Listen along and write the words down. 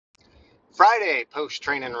Friday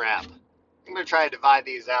post-training wrap. I'm going to try to divide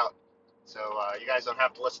these out so you guys don't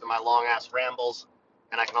have to listen to my long-ass rambles,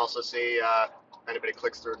 and I can also see if anybody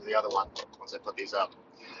clicks through to the other one once I put these up.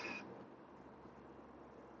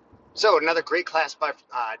 So another great class by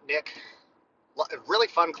Nick. Really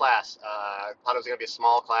fun class. Thought it was going to be a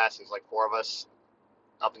small class. It was like four of us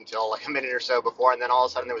up until like a minute or so before, and then all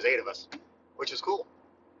of a sudden there was eight of us, which is cool.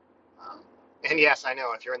 Um, and yes, I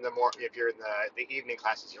know if you're in the evening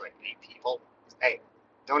classes, you're like eight people. Hey,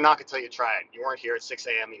 don't knock it till you try it. You weren't here at 6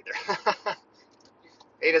 a.m. either.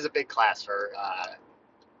 Eight is a big class for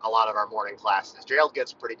a lot of our morning classes. Gerald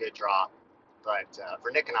gets a pretty good draw, but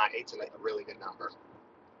for Nick and I, eight's a really good number.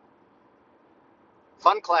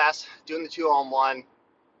 Fun class, doing the 2-on-1.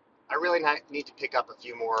 I really need to pick up a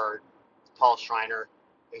few more Paul Schreiner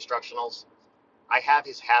instructionals. I have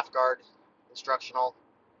his half guard instructional,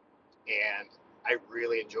 and I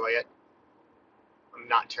really enjoy it. I'm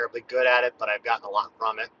not terribly good at it, but I've gotten a lot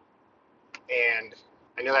from it. And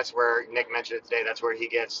I know that's where Nick mentioned it today. That's where he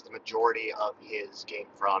gets the majority of his game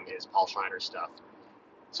from, is Paul Schreiner stuff.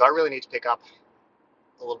 So I really need to pick up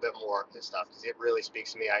a little bit more of his stuff because it really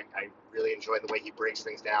speaks to me. I really enjoy the way he breaks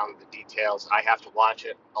things down, the details. I have to watch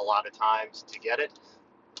it a lot of times to get it,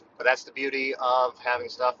 but that's the beauty of having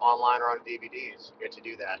stuff online or on DVDs. You get to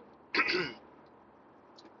do that.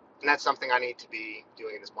 And that's something I need to be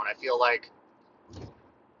doing at this point. I feel like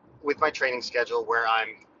with my training schedule where I'm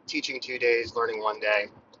teaching 2 days, learning 1 day,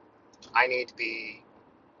 I need to be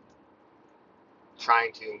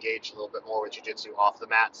trying to engage a little bit more with jiu-jitsu off the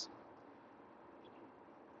mats,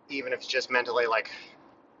 even if it's just mentally, like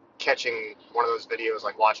catching one of those videos,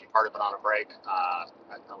 like watching part of it on a break,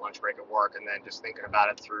 at a lunch break at work, and then just thinking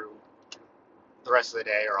about it through the rest of the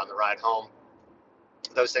day or on the ride home.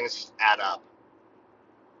 Those things add up.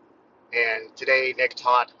 And today Nick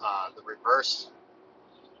taught the reverse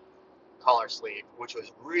collar sleeve, which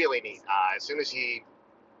was really neat. As soon as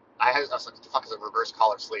I was like, what the fuck is a reverse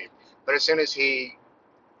collar sleeve? But as soon as he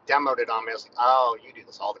demoed it on me, I was like, oh, you do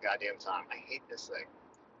this all the goddamn time. I hate this thing.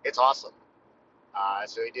 It's awesome.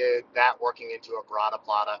 So he did that working into a Grata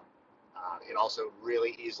Plata. It also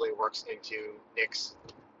really easily works into Nick's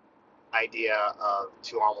idea of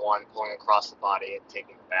 2-on-1, pulling across the body and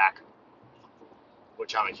taking it back,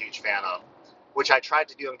 which I'm a huge fan of, which I tried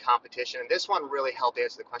to do in competition. And this one really helped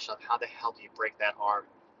answer the question of how the hell do you break that arm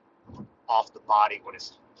off the body when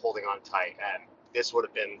it's holding on tight. And this would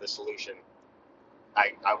have been the solution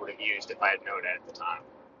I would have used if I had known it at the time.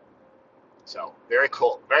 So very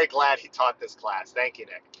cool. Very glad he taught this class. Thank you,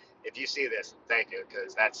 Nick. If you see this, thank you,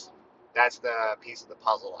 because that's the piece of the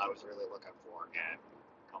puzzle I was really looking for, and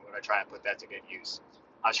I'm going to try and put that to good use.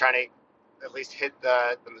 I was trying to at least hit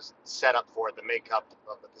the setup for it, the makeup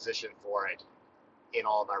of the position for it in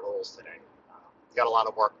all of my roles today. Got a lot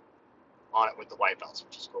of work on it with the white belts,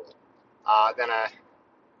 which is cool. Then I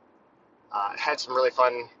had some really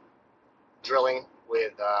fun drilling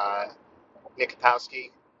with Nick Kapowski,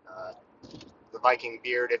 the Viking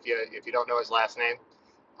Beard, if you don't know his last name.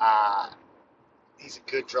 He's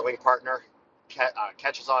a good drilling partner.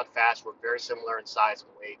 Catches on fast. We're very similar in size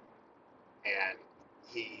and weight, and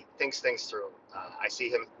he thinks things through. I see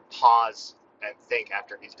him pause and think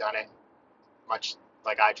after he's done it, much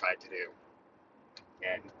like I tried to do.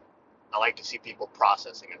 And I like to see people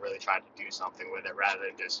processing and really trying to do something with it rather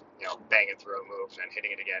than just banging through a move and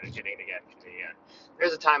hitting it again and hitting it again and hitting it again.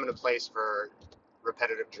 There's a time and a place for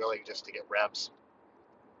repetitive drilling just to get reps.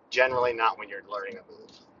 Generally not when you're learning a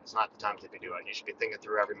move. It's not the time to be doing it. You should be thinking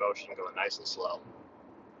through every motion and going nice and slow.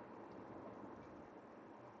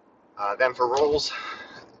 Then for rolls,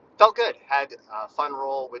 felt good. Had a fun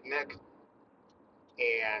roll with Nick,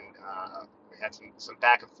 and we had some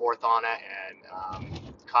back and forth on it, and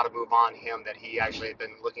caught a move on him that he actually had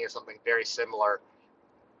been looking at something very similar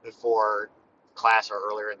before class or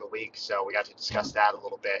earlier in the week. So we got to discuss that a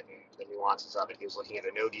little bit and the nuances of it. He was looking at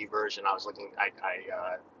a no-gi version. I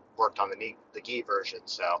worked on the gi version,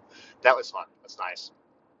 so that was fun. That's nice.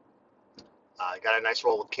 Got a nice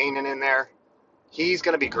roll with Kanan in there. He's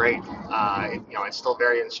going to be great. It's still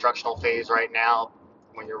very instructional phase right now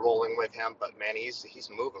when you're rolling with him, but man, he's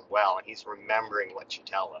moving well and he's remembering what you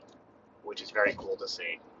tell him, which is very cool to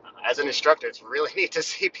see. As an instructor, it's really neat to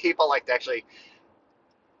see people like to actually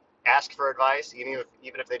ask for advice, even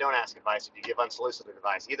if they don't ask advice. If you give unsolicited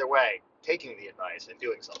advice, either way, taking the advice and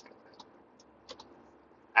doing something with it.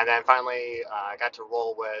 And then finally, I got to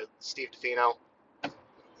roll with Steve DeFino.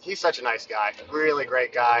 He's such a nice guy, really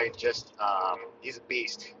great guy. Just he's a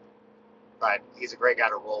beast, but he's a great guy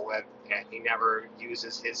to roll with, and he never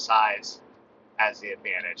uses his size as the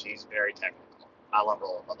advantage. He's very technical. I love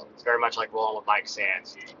rolling with them. It's very much like rolling with Mike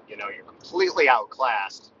Sands. You know, you're completely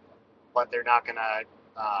outclassed, but they're not gonna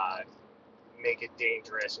make it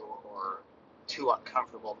dangerous or too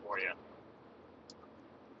uncomfortable for you.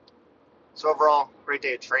 So overall, great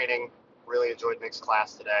day of training. Really enjoyed Nick's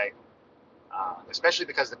class today, especially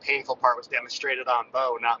because the painful part was demonstrated on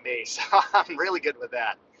Bo, not me. So I'm really good with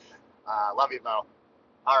that. Love you, Bo.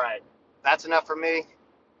 All right, that's enough for me.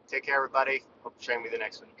 Take care, everybody. Hope to train with you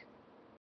next week.